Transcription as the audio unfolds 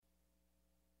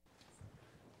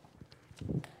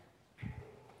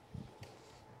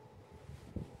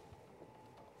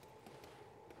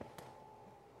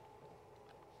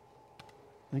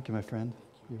Thank you, my friend.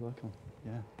 You're welcome.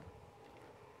 Yeah.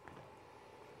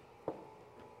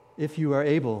 If you are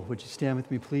able, would you stand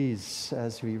with me, please,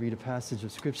 as we read a passage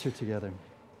of Scripture together?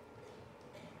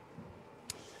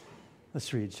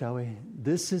 Let's read, shall we?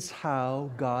 This is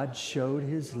how God showed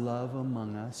his love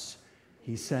among us.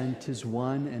 He sent his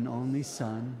one and only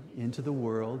Son into the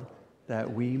world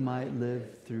that we might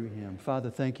live through him. Father,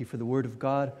 thank you for the Word of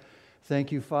God.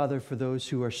 Thank you, Father, for those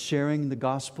who are sharing the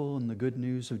gospel and the good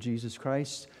news of Jesus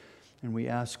Christ. And we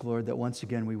ask, Lord, that once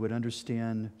again we would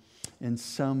understand in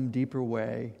some deeper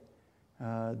way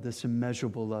this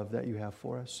immeasurable love that you have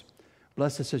for us.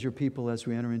 Bless us as your people as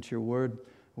we enter into your word.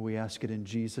 We ask it in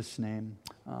Jesus' name.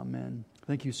 Amen.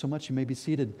 Thank you so much. You may be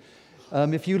seated.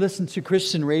 If you listen to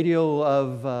Christian radio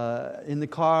in the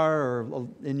car or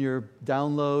in your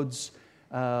downloads,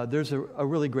 there's a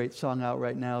really great song out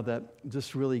right now that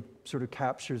just really sort of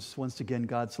captures, once again,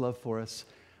 God's love for us.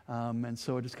 And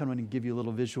so I just kind of want to give you a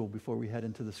little visual before we head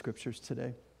into the scriptures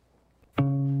today.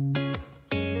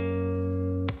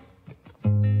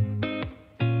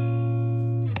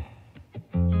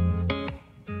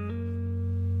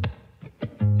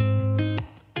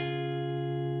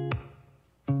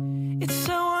 It's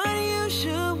so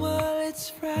unusual, it's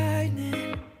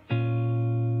frightening.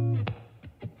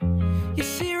 You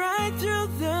see right through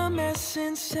the mess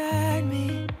inside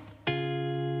me.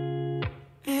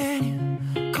 And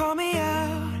you call me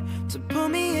out to pull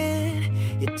me in.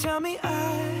 You tell me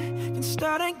I can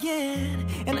start again.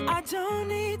 And I don't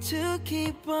need to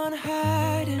keep on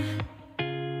hiding.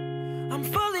 I'm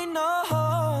fully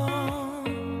known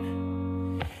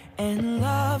and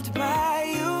loved by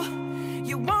you.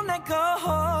 You won't let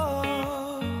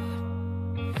go,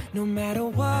 no matter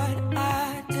what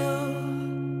I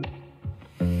do.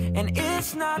 And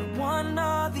it's not one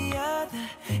or the other.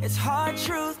 It's hard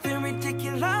truth and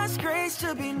ridiculous grace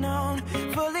to be known,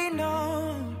 fully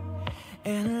known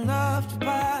and loved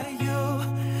by you.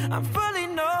 I'm fully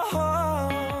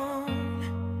known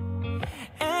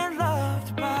and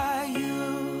loved by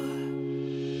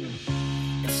you.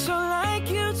 It's so like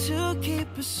you to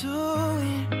keep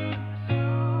pursuing.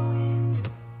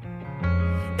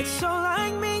 It's so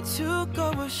like me to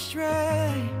go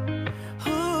astray.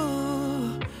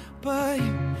 Ooh, but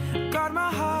you guard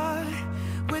my heart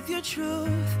with your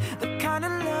truth, the kind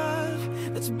of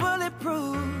love that's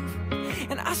bulletproof.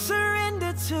 And I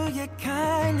surrender to your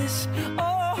kindness.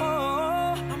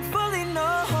 Oh, I'm fully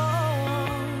known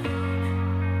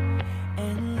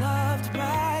and loved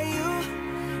by you.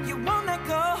 You won't let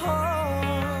go,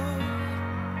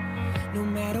 no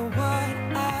matter what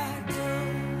I do.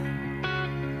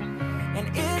 And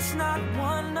it's not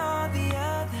one or the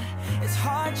other. It's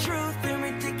hard truth and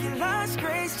ridiculous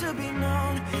grace to be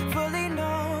known, fully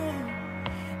known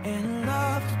and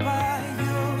loved by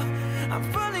you. I'm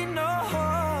fully known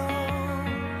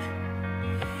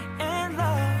and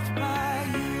loved by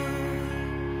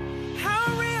you. How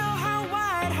real, how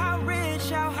wide, how rich,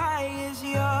 how high is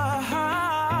your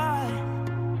heart?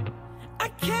 I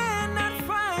cannot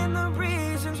find the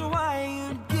reasons why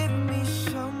you'd give me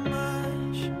so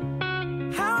much.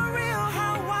 How real,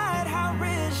 how wide, how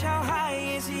rich, how high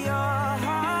is your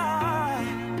heart?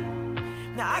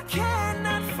 Now I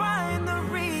cannot find the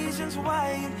reasons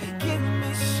why you'd give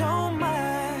me so much.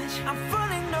 I'm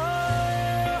fully known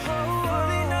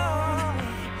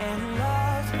and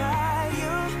loved by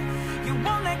you. You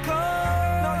won't let go,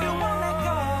 no, you won't let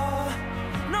go,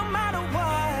 no matter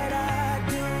what I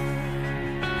do.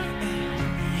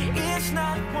 It's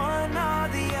not one or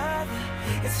the other.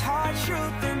 It's hard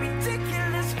truth and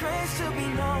ridiculous grace to be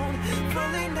known,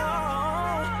 fully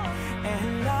known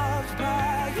and loved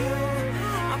by you.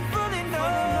 I'm fully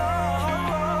known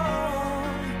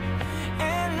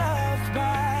and loved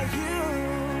by you.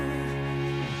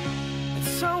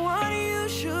 It's so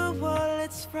unusual,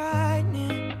 it's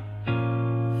frightening.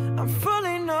 I'm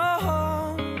fully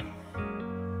known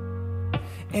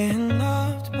and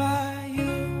loved by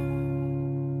you.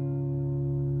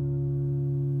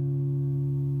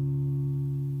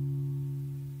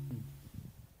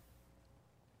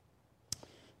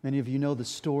 Many of you know the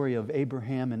story of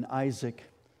Abraham and Isaac,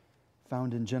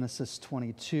 found in Genesis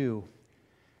 22.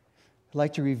 I'd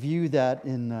like to review that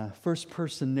in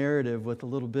first-person narrative with a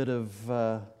little bit of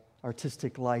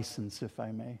artistic license, if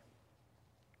I may.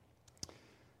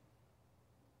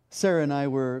 Sarah and I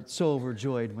were so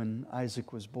overjoyed when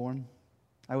Isaac was born.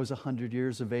 I was 100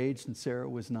 years of age and Sarah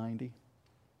was 90.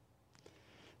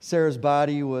 Sarah's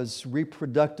body was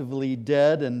reproductively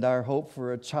dead, and our hope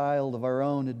for a child of our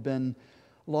own had been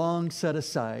long set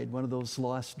aside, one of those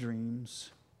lost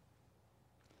dreams.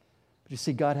 But you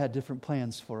see, God had different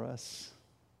plans for us.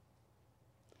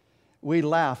 We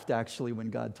laughed, actually, when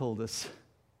God told us.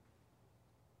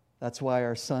 That's why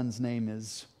our son's name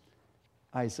is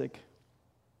Isaac.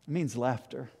 It means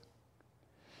laughter.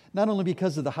 Not only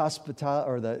because of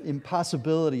the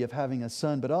impossibility of having a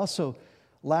son, but also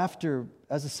laughter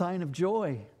as a sign of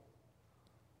joy.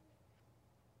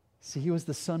 See, he was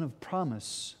the son of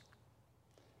promise.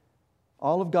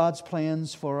 All of God's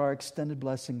plans for our extended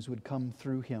blessings would come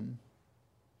through him.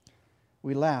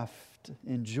 We laughed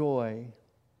in joy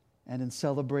and in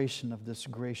celebration of this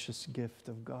gracious gift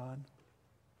of God.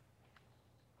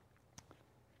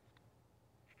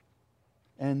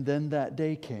 And then that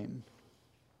day came.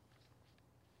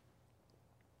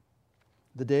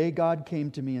 The day God came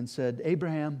to me and said,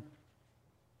 Abraham,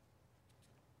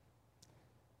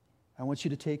 I want you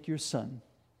to take your son,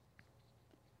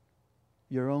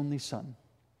 your only son,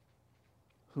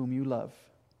 whom you love,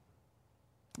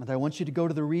 and I want you to go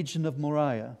to the region of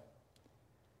Moriah,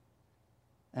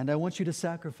 and I want you to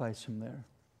sacrifice him there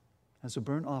as a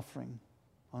burnt offering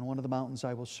on one of the mountains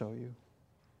I will show you.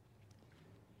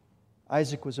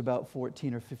 Isaac was about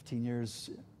 14 or 15 years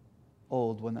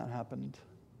old when that happened.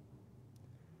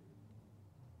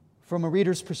 From a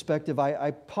reader's perspective,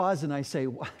 I pause and I say,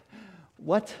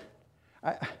 what?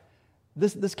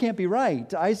 This can't be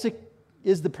right. Isaac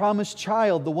is the promised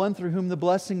child, the one through whom the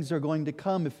blessings are going to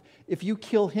come. If you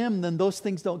kill him, then those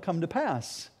things don't come to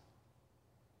pass.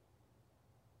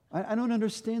 I don't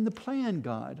understand the plan,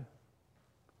 God.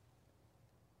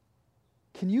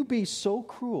 Can you be so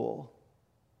cruel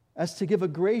as to give a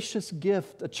gracious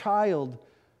gift, a child,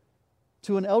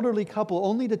 to an elderly couple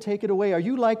only to take it away? Are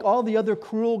you like all the other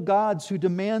cruel gods who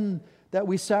demand that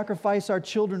we sacrifice our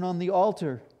children on the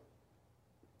altar?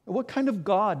 What kind of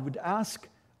God would ask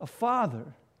a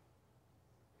father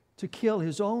to kill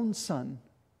his own son,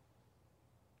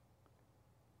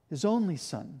 his only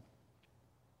son,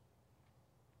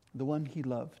 the one he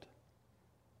loved?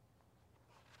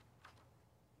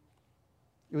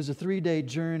 It was a 3-day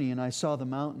journey, and I saw the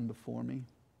mountain before me.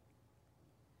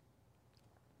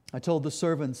 I told the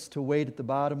servants to wait at the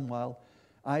bottom while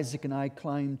Isaac and I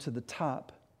climbed to the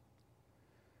top.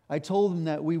 I told them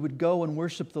that we would go and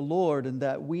worship the Lord and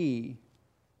that we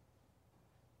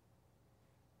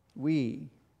would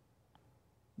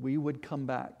come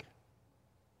back.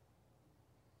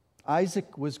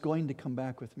 Isaac was going to come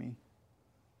back with me.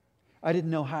 I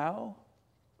didn't know how,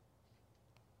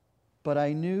 but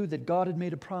I knew that God had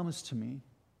made a promise to me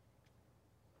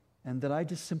and that I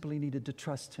just simply needed to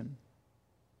trust him.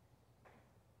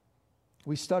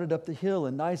 We started up the hill,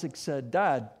 and Isaac said,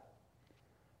 Dad,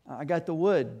 I got the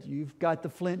wood. You've got the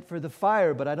flint for the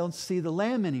fire, but I don't see the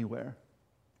lamb anywhere.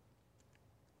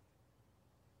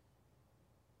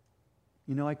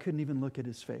 You know, I couldn't even look at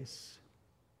his face.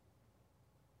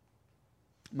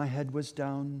 My head was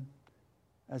down.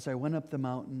 As I went up the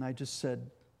mountain, I just said,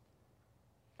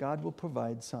 God will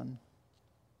provide, son.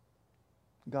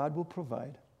 God will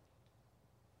provide.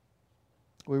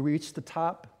 We reached the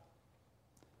top.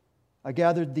 I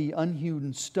gathered the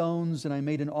unhewn stones and I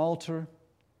made an altar.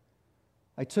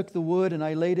 I took the wood and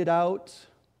I laid it out.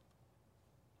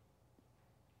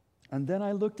 And then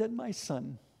I looked at my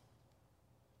son,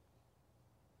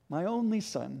 my only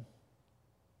son,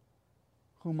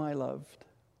 whom I loved.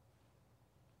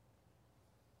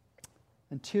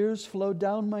 And tears flowed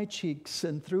down my cheeks,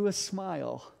 and through a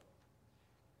smile,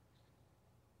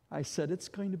 I said, it's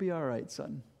going to be all right,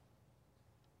 son.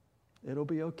 It'll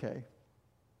be okay.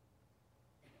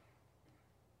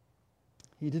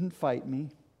 He didn't fight me,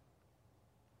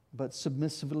 but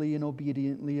submissively and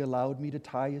obediently allowed me to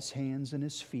tie his hands and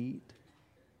his feet.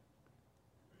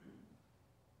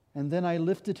 And then I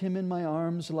lifted him in my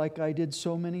arms like I did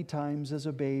so many times as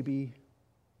a baby,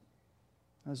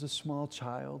 as a small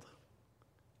child.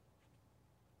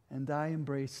 And I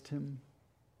embraced him,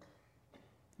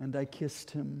 and I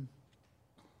kissed him,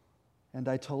 and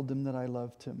I told him that I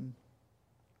loved him.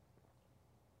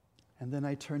 And then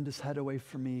I turned his head away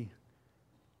from me,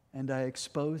 and I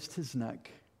exposed his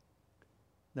neck,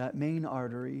 that main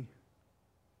artery,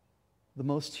 the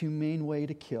most humane way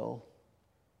to kill,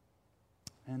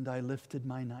 and I lifted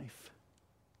my knife.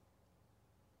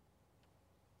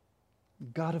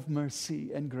 God of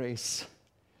mercy and grace,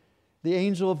 the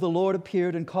angel of the Lord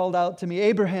appeared and called out to me,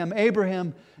 Abraham,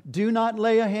 Abraham, do not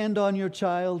lay a hand on your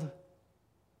child.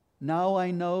 Now I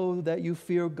know that you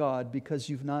fear God because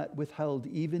you've not withheld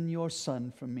even your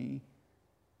son from me.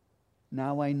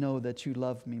 Now I know that you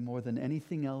love me more than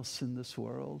anything else in this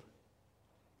world.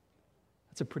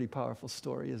 That's a pretty powerful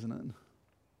story, isn't it?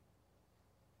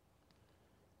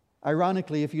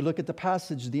 Ironically, if you look at the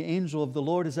passage, the angel of the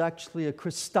Lord is actually a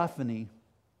Christophany.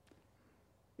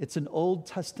 It's an Old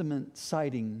Testament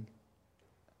sighting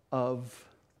of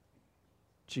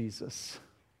Jesus.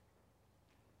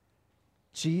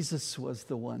 Jesus was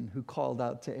the one who called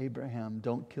out to Abraham,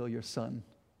 "Don't kill your son."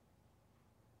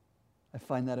 I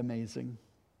find that amazing.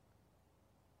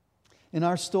 In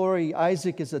our story,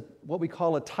 Isaac is what we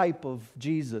call a type of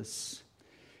Jesus.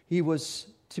 He was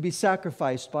to be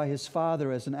sacrificed by his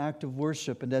father as an act of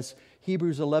worship. And as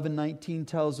Hebrews 11:19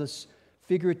 tells us,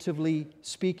 figuratively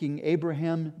speaking,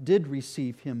 Abraham did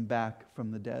receive him back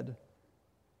from the dead.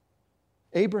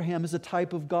 Abraham is a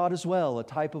type of God as well, a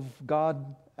type of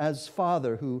God as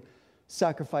Father who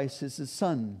sacrifices his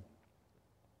son.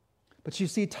 But you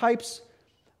see, types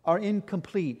are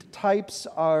incomplete. Types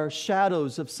are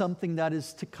shadows of something that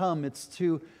is to come. It's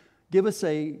to give us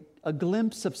a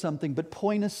glimpse of something, but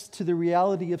point us to the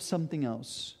reality of something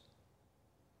else.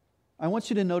 I want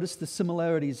you to notice the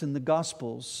similarities in the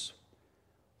Gospels.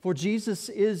 For Jesus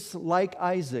is like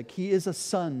Isaac. He is a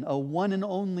son, a one and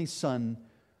only son,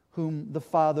 whom the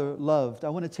Father loved. I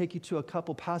want to take you to a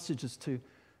couple passages to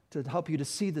help you to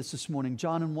see this morning.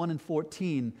 John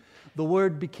 1:14, the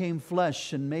Word became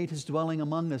flesh and made His dwelling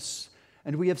among us,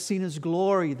 and we have seen His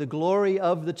glory, the glory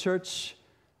of the church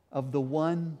of the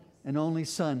one and only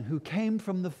Son, who came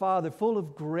from the Father, full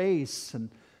of grace and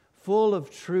full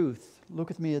of truth. Look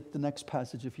with me at the next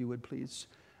passage, if you would, please.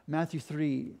 Matthew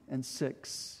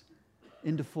 3:6,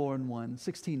 into 4:1,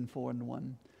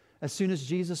 16:4-1. As soon as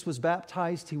Jesus was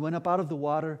baptized, He went up out of the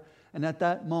water, and at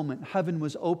that moment heaven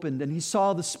was opened, and He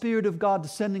saw the Spirit of God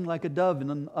descending like a dove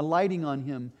and alighting on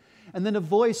Him. And then a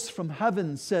voice from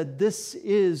heaven said, "This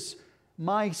is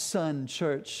my Son,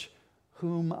 church,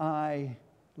 whom I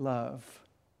love.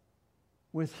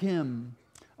 With Him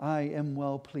I am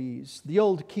well pleased." The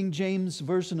old King James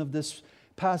version of this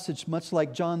passage, much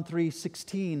like John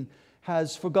 3:16,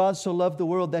 has, "For God so loved the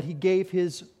world that He gave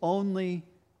His only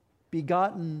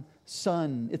begotten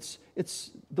Son." It's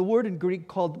the word in Greek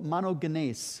called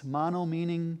monogenes. Mono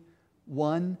meaning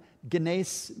one.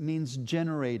 Genes means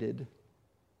generated.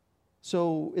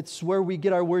 So it's where we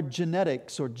get our word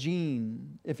genetics or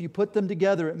gene. If you put them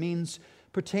together, it means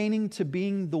pertaining to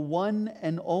being the one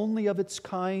and only of its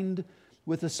kind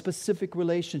with a specific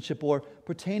relationship, or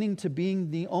pertaining to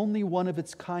being the only one of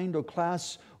its kind or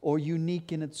class or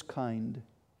unique in its kind.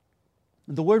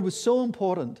 And the word was so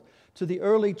important to the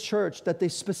early church that they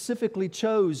specifically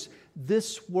chose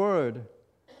this word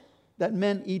that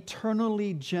meant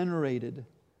eternally generated,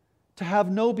 to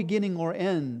have no beginning or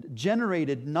end,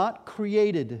 generated, not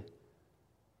created.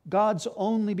 God's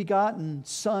only begotten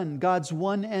Son, God's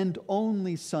one and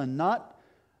only Son, not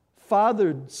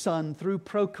fathered Son through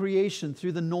procreation,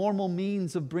 through the normal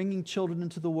means of bringing children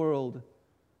into the world.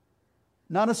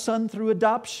 Not a Son through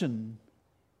adoption,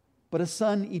 but a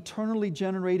Son eternally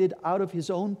generated out of His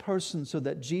own person, so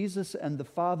that Jesus and the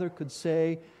Father could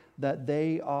say that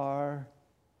they are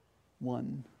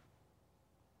one.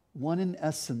 One in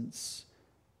essence,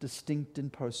 distinct in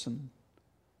person.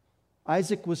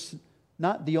 Isaac was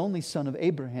not the only son of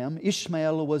Abraham.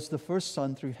 Ishmael was the first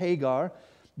son through Hagar,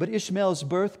 but Ishmael's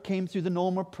birth came through the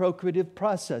normal procreative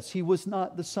process. He was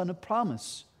not the son of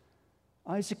promise.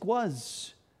 Isaac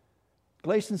was.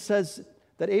 Galatians says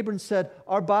that Abram said,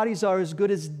 "Our bodies are as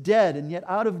good as dead, and yet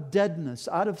out of deadness,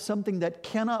 out of something that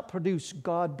cannot produce,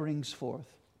 God brings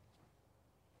forth."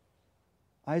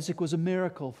 Isaac was a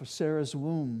miracle for Sarah's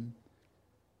womb,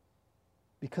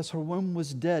 because her womb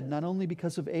was dead, not only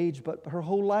because of age, but her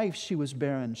whole life she was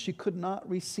barren. She could not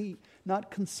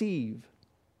conceive.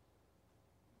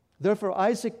 Therefore,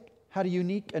 Isaac had a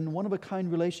unique and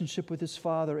one-of-a-kind relationship with his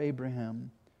father Abraham.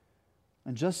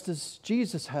 And just as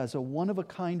Jesus has a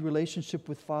one-of-a-kind relationship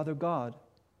with Father God.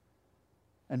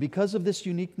 And because of this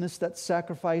uniqueness, that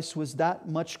sacrifice was that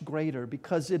much greater,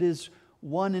 because it is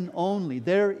one and only.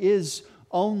 There is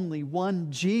only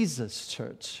one Jesus,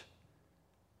 church.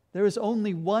 There is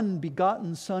only one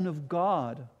begotten Son of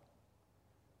God.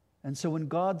 And so when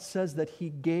God says that He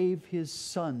gave His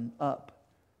Son up,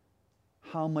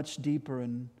 how much deeper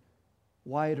and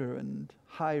wider and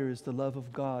higher is the love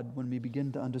of God when we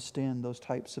begin to understand those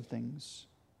types of things.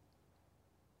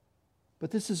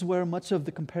 But this is where much of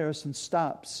the comparison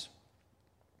stops.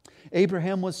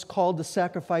 Abraham was called to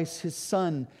sacrifice his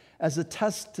son as a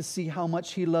test to see how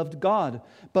much he loved God.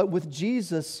 But with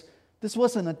Jesus, this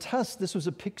wasn't a test. This was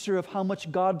a picture of how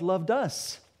much God loved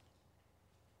us.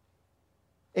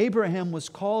 Abraham was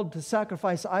called to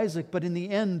sacrifice Isaac, but in the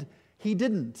end, he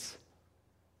didn't.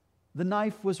 The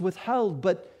knife was withheld,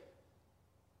 but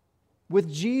with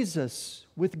Jesus,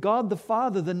 with God the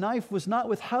Father, the knife was not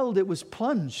withheld, it was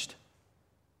plunged.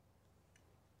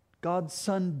 God's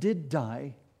Son did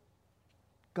die.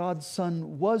 God's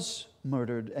Son was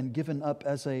murdered and given up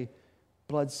as a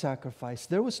blood sacrifice.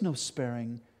 There was no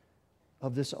sparing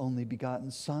of this only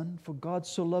begotten Son. For God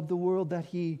so loved the world that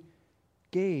He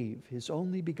gave His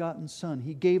only begotten Son.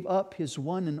 He gave up His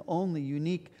one and only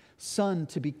unique Son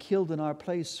to be killed in our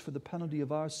place for the penalty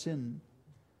of our sin.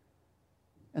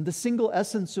 And the single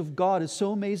essence of God is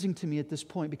so amazing to me at this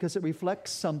point because it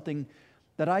reflects something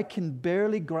that I can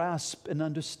barely grasp and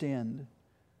understand.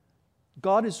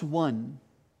 God is one.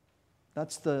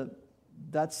 That's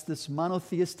this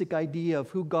monotheistic idea of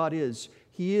who God is.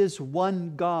 He is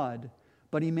one God,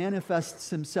 but He manifests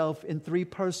Himself in three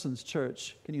persons,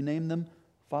 church. Can you name them?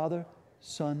 Father,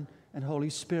 Son, and Holy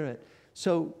Spirit.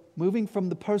 So, moving from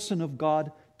the person of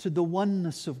God to the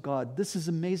oneness of God. This is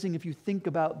amazing if you think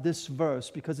about this verse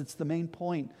because it's the main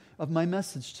point of my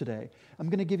message today. I'm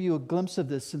going to give you a glimpse of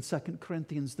this in 2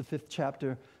 Corinthians, the 5th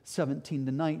chapter, 17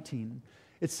 to 19.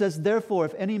 It says, "Therefore,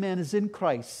 if any man is in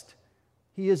Christ,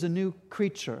 he is a new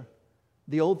creature.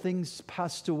 The old things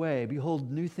passed away.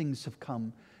 Behold, new things have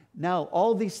come." Now,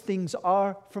 all these things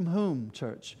are from whom,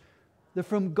 church? They're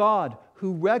from God,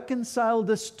 who reconciled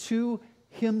us to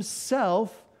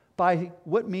Himself by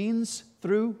what means?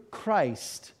 Through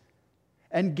Christ,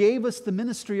 and gave us the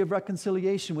ministry of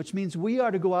reconciliation, which means we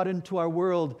are to go out into our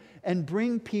world and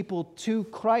bring people to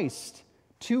Christ,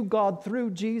 to God through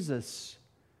Jesus.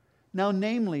 Now,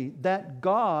 namely, that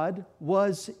God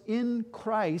was in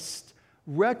Christ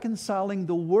reconciling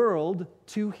the world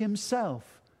to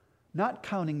Himself, not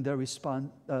counting their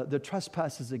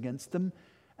trespasses against them,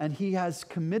 and He has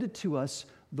committed to us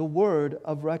the word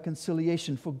of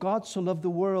reconciliation. For God so loved the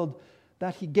world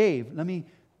that He gave. Let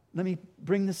me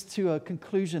bring this to a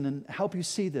conclusion and help you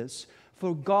see this.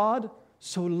 For God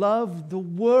so loved the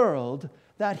world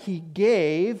that He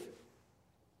gave,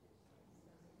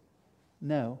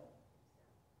 no,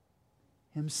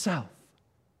 Himself.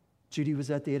 Judy was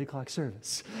at the 8 o'clock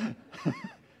service.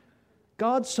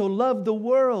 God so loved the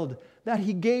world that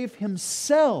He gave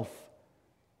Himself.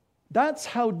 That's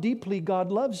how deeply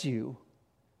God loves you.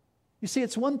 You see,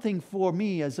 it's one thing for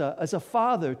me as a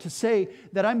father to say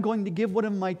that I'm going to give one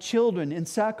of my children in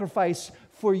sacrifice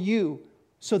for you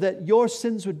so that your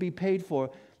sins would be paid for.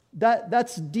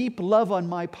 That's deep love on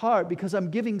my part because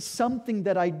I'm giving something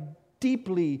that I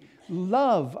deeply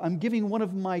love. I'm giving one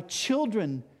of my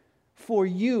children for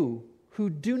you who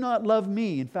do not love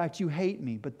me. In fact, you hate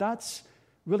me. But that's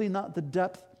really not the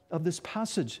depth of this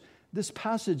passage. This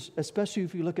passage, especially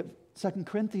if you look at 2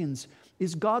 Corinthians,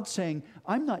 is God saying,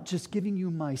 I'm not just giving you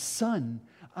my Son,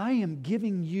 I am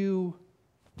giving you,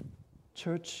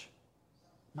 church,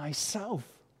 myself.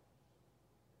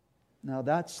 Now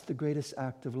that's the greatest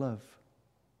act of love,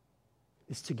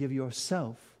 is to give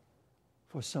yourself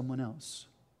for someone else.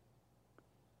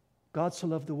 God so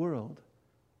loved the world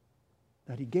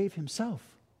that He gave Himself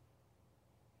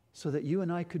so that you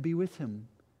and I could be with Him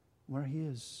where He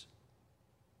is.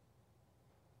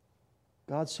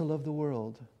 God so loved the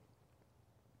world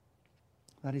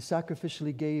that He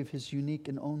sacrificially gave His unique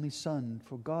and only Son.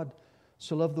 For God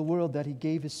so loved the world that He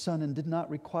gave His Son and did not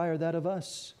require that of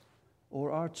us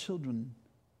or our children.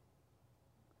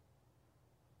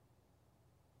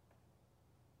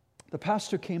 The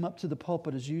pastor came up to the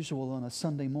pulpit as usual on a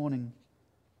Sunday morning,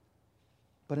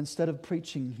 but instead of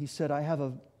preaching, he said, I have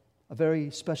a very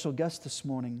special guest this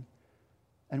morning.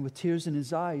 And with tears in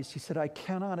his eyes, he said, I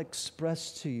cannot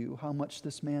express to you how much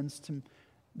this man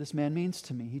means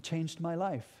to me. He changed my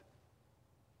life.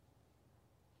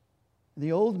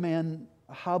 The old man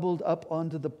hobbled up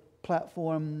onto the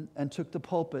platform and took the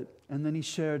pulpit, and then he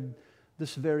shared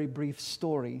this very brief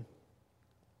story.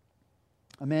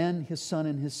 A man, his son,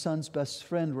 and his son's best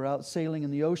friend were out sailing in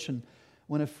the ocean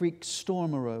when a freak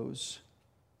storm arose.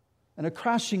 And a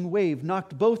crashing wave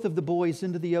knocked both of the boys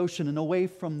into the ocean and away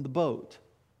from the boat.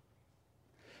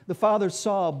 The father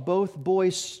saw both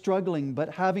boys struggling,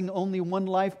 but having only one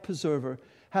life preserver,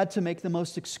 had to make the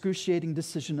most excruciating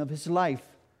decision of his life.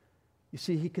 You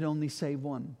see, he could only save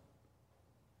one.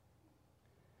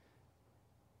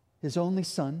 His only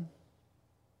son,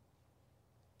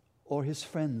 or his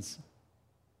friends,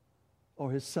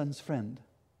 or his son's friend.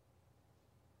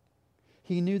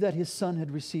 He knew that his son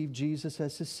had received Jesus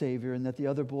as his Savior and that the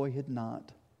other boy had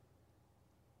not.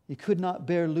 He could not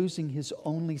bear losing his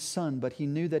only son, but he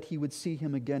knew that he would see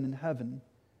him again in heaven.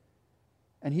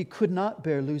 And he could not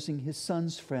bear losing his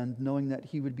son's friend, knowing that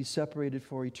he would be separated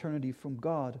for eternity from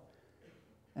God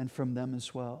and from them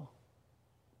as well.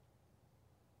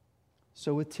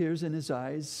 So with tears in his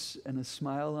eyes and a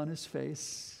smile on his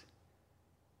face,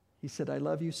 he said, I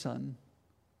love you, son.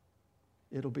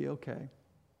 It'll be okay.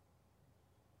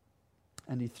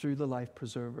 And he threw the life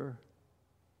preserver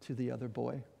to the other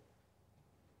boy.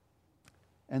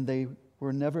 And they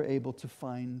were never able to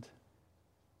find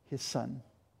his son.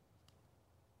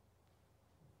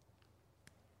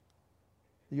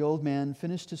 The old man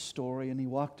finished his story and he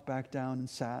walked back down and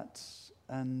sat,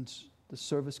 and the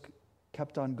service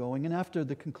kept on going. And after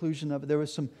the conclusion of it, there were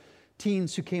some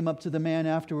teens who came up to the man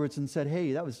afterwards and said,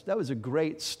 "Hey, that was a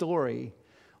great story.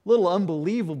 A little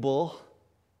unbelievable.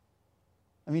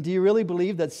 I mean, do you really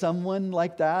believe that someone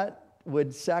like that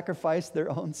would sacrifice their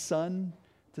own son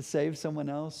to save someone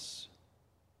else?"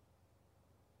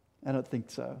 I don't think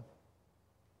so.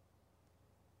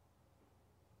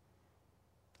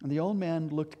 And the old man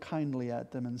looked kindly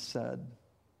at them and said,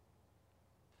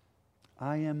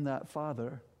 "I am that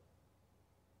father,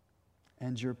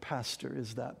 and your pastor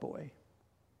is that boy."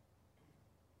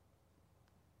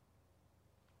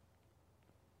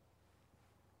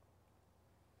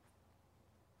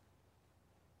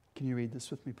 Can you read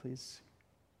this with me, please?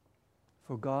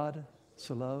 "For God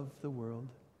so loved the world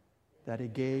that he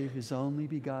gave his only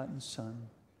begotten Son,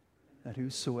 that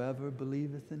whosoever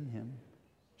believeth in him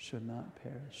should not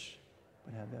perish,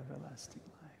 but have everlasting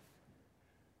life."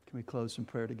 Can we close in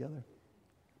prayer together?